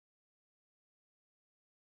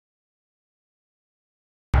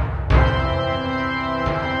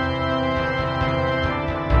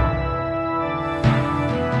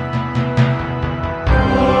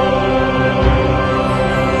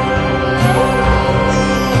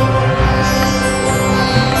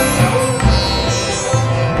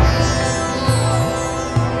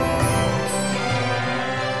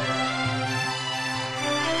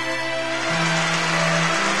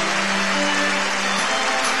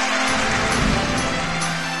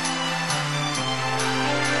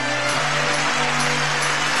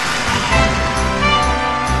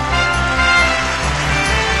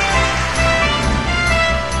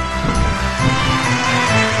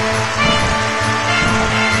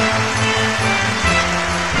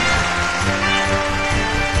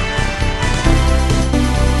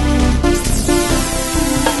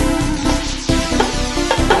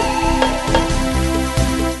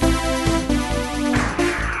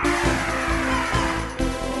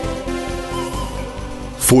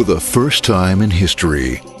For the first time in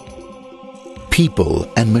history, people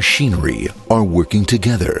and machinery are working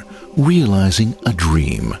together, realizing a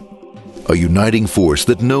dream. A uniting force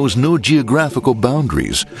that knows no geographical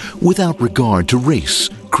boundaries without regard to race,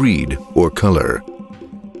 creed, or color.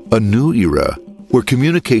 A new era where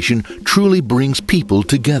communication truly brings people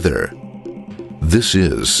together. This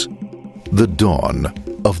is the dawn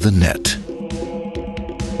of the net.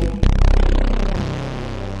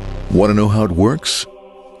 Want to know how it works?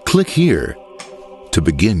 Click here to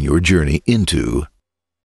begin your journey into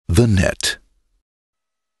the net.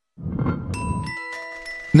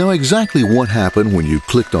 Now, exactly what happened when you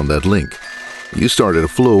clicked on that link? You started a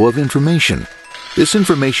flow of information. This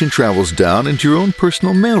information travels down into your own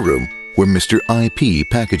personal mailroom, where Mr. IP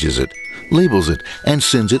packages it, labels it, and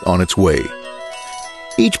sends it on its way.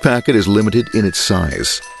 Each packet is limited in its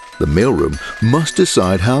size. The mailroom must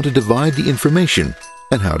decide how to divide the information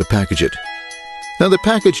and how to package it. Now, the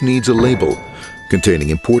package needs a label containing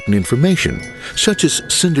important information, such as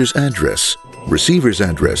sender's address, receiver's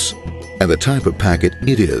address, and the type of packet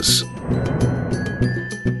it is.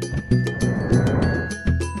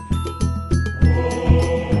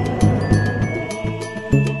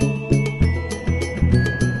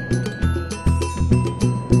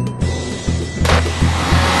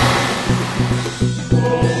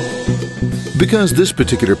 Because this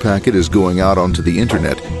particular packet is going out onto the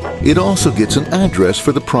internet, it also gets an address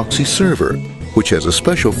for the proxy server, which has a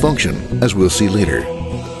special function, as we'll see later.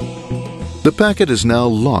 The packet is now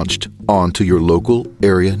launched onto your local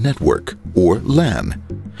area network, or LAN.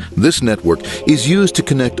 This network is used to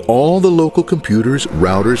connect all the local computers,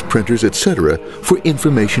 routers, printers, etc. for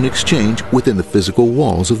information exchange within the physical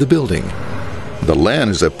walls of the building. The LAN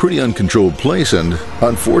is a pretty uncontrolled place, and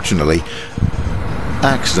unfortunately,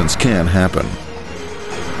 accidents can happen.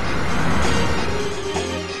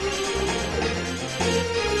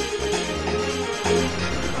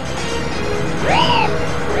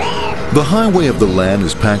 The highway of the LAN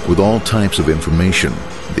is packed with all types of information.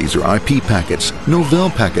 These are IP packets,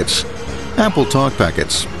 Novell packets, Apple Talk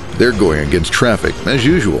packets. They're going against traffic, as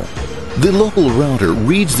usual. The local router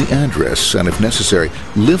reads the address and, if necessary,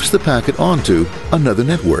 lifts the packet onto another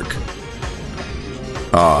network.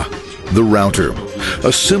 The router,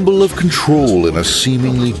 a symbol of control in a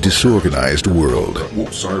seemingly disorganized world.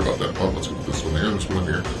 Whoops, sorry about that. Let's go with this one here, this one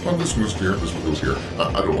here. This one goes here, this one goes here.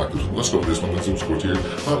 I don't like this one. Let's go with this one. Let's go here.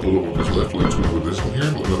 A little bit left. Let's go with this one here.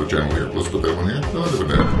 Another channel here. Let's put that one here. Another one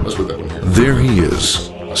there. Let's put that one here. There he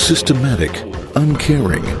is, systematic,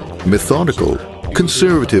 uncaring, methodical,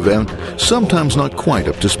 conservative, and sometimes not quite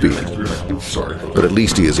up to speed. Sorry. But at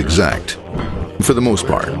least he is exact, for the most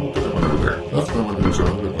part. That one goes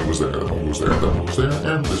there, that one goes there, that one goes there,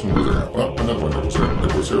 and this one goes there. Oh, another one goes there,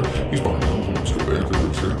 that goes there. He's behind him, let's go there, that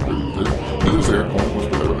goes there, he goes there, let's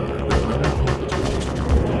go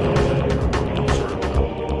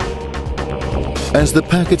there. As the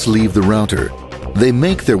packets leave the router, they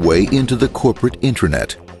make their way into the corporate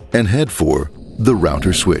intranet and head for the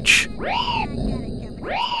router switch.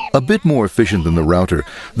 A bit more efficient than the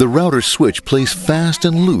router switch plays fast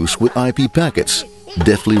and loose with IP packets,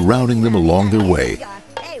 deftly routing them along their way.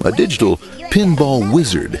 A digital pinball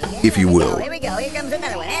wizard, if you will. Here we go, here comes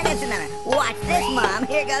another one, and it's another. Watch this, Mom.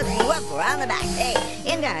 Here goes, whoop, we're on the back. Hey,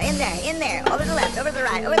 in there, over the left, over the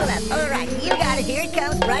right, over the left, over the right. You got it, here it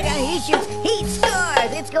comes, right down, he shoots, he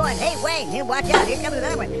scores, it's going. Hey, Wayne, here, watch out, here comes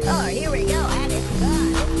another one. Oh, here we go, and it's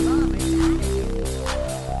gone,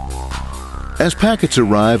 As packets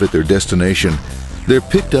arrive at their destination, they're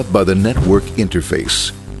picked up by the network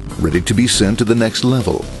interface, ready to be sent to the next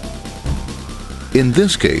level. In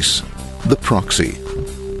this case, the proxy.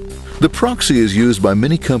 The proxy is used by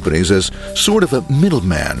many companies as sort of a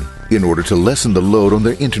middleman in order to lessen the load on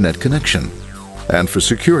their internet connection, and for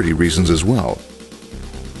security reasons as well.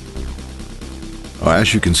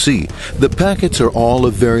 As you can see, the packets are all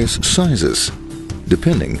of various sizes,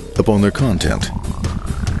 depending upon their content.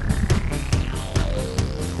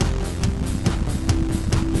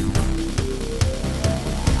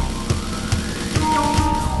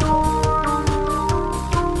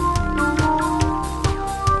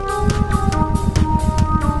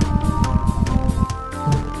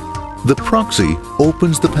 The proxy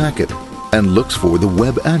opens the packet and looks for the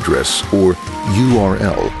web address or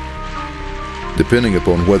URL. Depending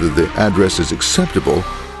upon whether the address is acceptable,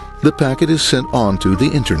 the packet is sent on to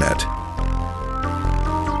the internet.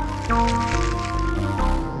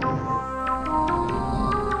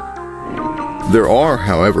 There are,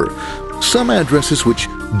 however, some addresses which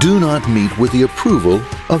do not meet with the approval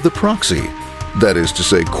of the proxy, that is to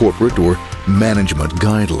say, corporate or management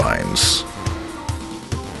guidelines.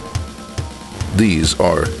 these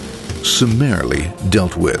are summarily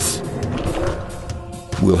dealt with.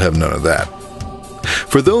 We'll have none of that.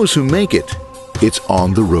 For those who make it, it's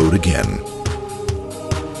on the road again.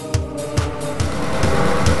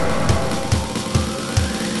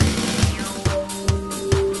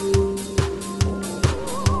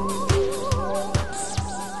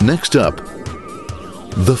 Next up,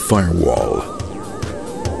 the firewall.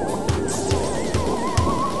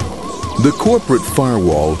 The corporate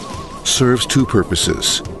firewall serves two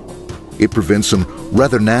purposes. It prevents some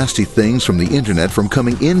rather nasty things from the internet from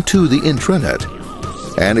coming into the intranet,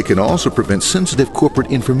 and it can also prevent sensitive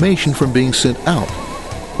corporate information from being sent out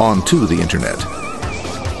onto the internet.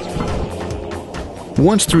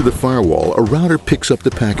 Once through the firewall, a router picks up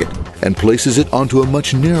the packet and places it onto a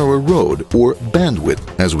much narrower road, or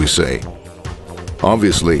bandwidth, as we say.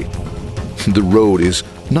 Obviously, the road is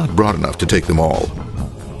not broad enough to take them all.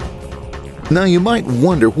 Now you might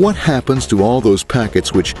wonder what happens to all those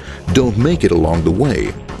packets which don't make it along the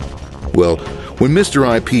way. Well, when Mr.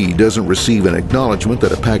 IP doesn't receive an acknowledgement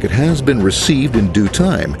that a packet has been received in due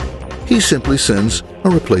time, he simply sends a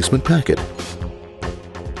replacement packet.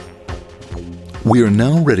 We are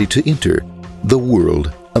now ready to enter the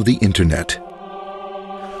world of the internet.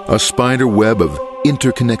 A spider web of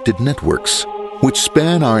interconnected networks which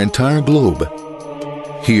span our entire globe.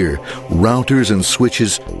 Here, routers and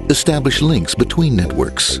switches establish links between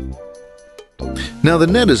networks. Now, the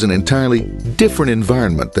net is an entirely different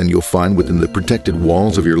environment than you'll find within the protected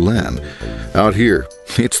walls of your LAN. Out here,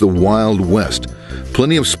 it's the Wild West.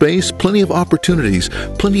 Plenty of space, plenty of opportunities,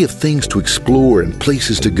 plenty of things to explore and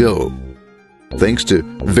places to go. Thanks to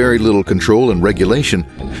very little control and regulation,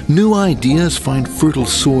 new ideas find fertile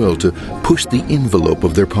soil to push the envelope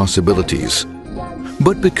of their possibilities.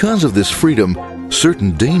 But because of this freedom,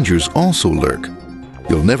 certain dangers also lurk.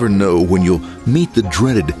 You'll never know when you'll meet the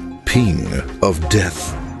dreaded ping of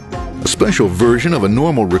death. A special version of a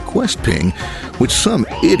normal request ping, which some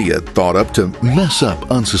idiot thought up to mess up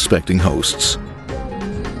unsuspecting hosts.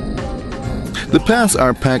 The paths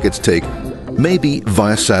our packets take may be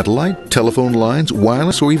via satellite, telephone lines,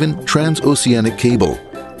 wireless, or even transoceanic cable.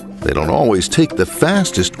 They don't always take the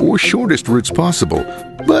fastest or shortest routes possible,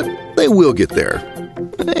 but they will get there.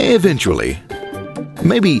 Eventually.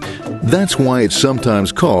 Maybe that's why it's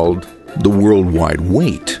sometimes called the worldwide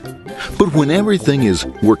wait. But when everything is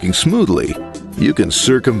working smoothly, you can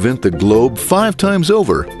circumvent the globe 5 times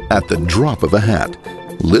over at the drop of a hat.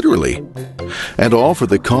 Literally. And all for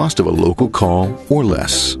the cost of a local call or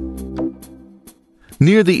less.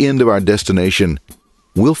 Near the end of our destination,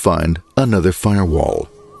 we'll find another firewall.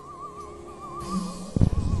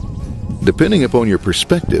 Depending upon your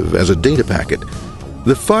perspective as a data packet,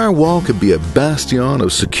 the firewall could be a bastion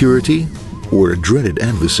of security or a dreaded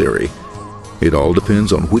adversary. It all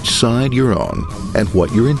depends on which side you're on and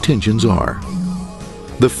what your intentions are.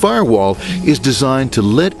 The firewall is designed to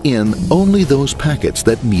let in only those packets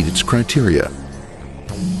that meet its criteria.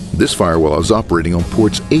 This firewall is operating on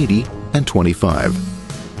ports 80 and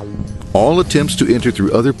 25. All attempts to enter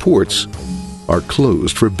through other ports are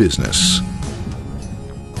closed for business.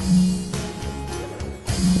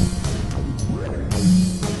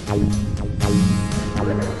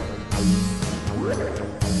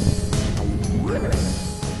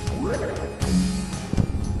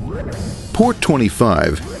 Port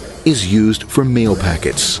 25 is used for mail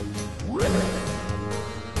packets,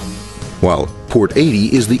 while Port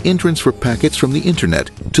 80 is the entrance for packets from the internet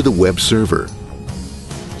to the web server.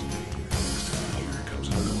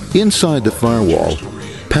 Inside the firewall,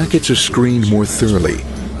 packets are screened more thoroughly.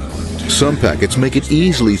 Some packets make it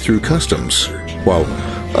easily through customs, while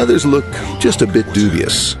others look just a bit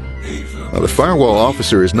dubious. Now, the firewall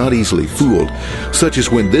officer is not easily fooled, such as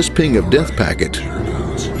when this ping of death packet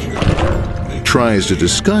tries to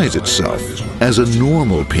disguise itself as a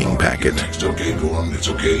normal ping packet. It's okay, go on, it's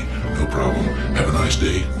okay, no problem. Have a nice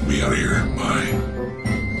day, be out of here,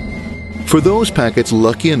 bye. For those packets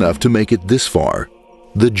lucky enough to make it this far,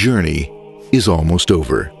 the journey is almost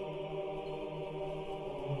over.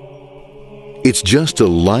 It's just a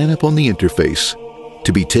line up on the interface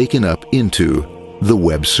to be taken up into the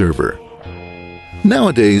web server.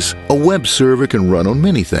 Nowadays, a web server can run on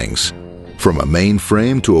many things, from a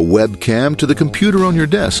mainframe to a webcam to the computer on your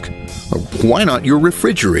desk, or why not your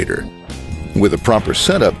refrigerator? With a proper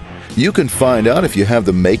setup, you can find out if you have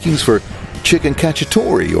the makings for chicken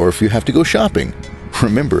cacciatore or if you have to go shopping.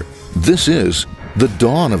 Remember, this is the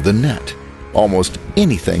dawn of the net. Almost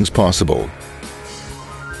anything's possible.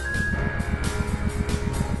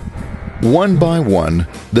 One by one,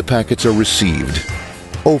 the packets are received,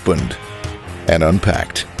 opened, and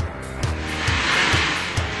unpacked.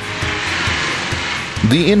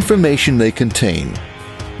 The information they contain,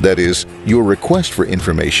 that is, your request for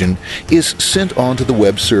information, is sent on to the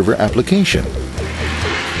web server application.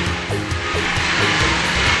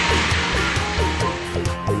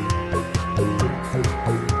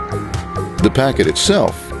 The packet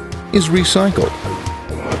itself is recycled,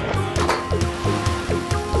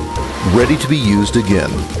 ready to be used again,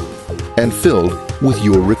 and filled with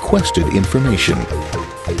your requested information.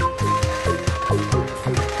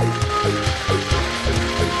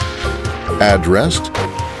 Addressed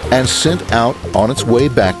and sent out on its way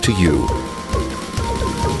back to you.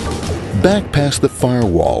 Back past the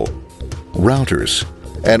firewall, routers,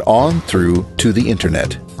 and on through to the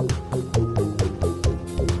internet.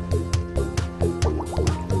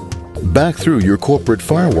 Back through your corporate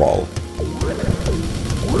firewall.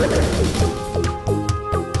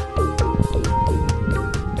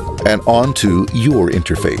 And onto your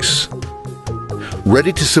interface.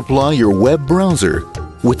 Ready to supply your web browser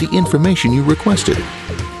with the information you requested.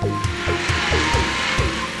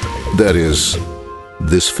 That is,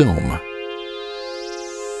 this film.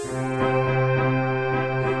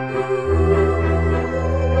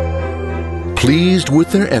 Pleased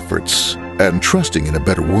with their efforts and trusting in a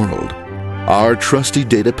better world, our trusty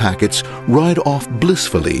data packets ride off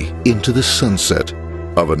blissfully into the sunset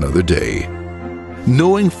of another day,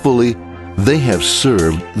 knowing fully they have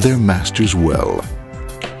served their masters well.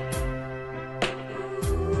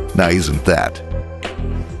 Now, isn't that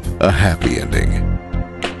a happy ending?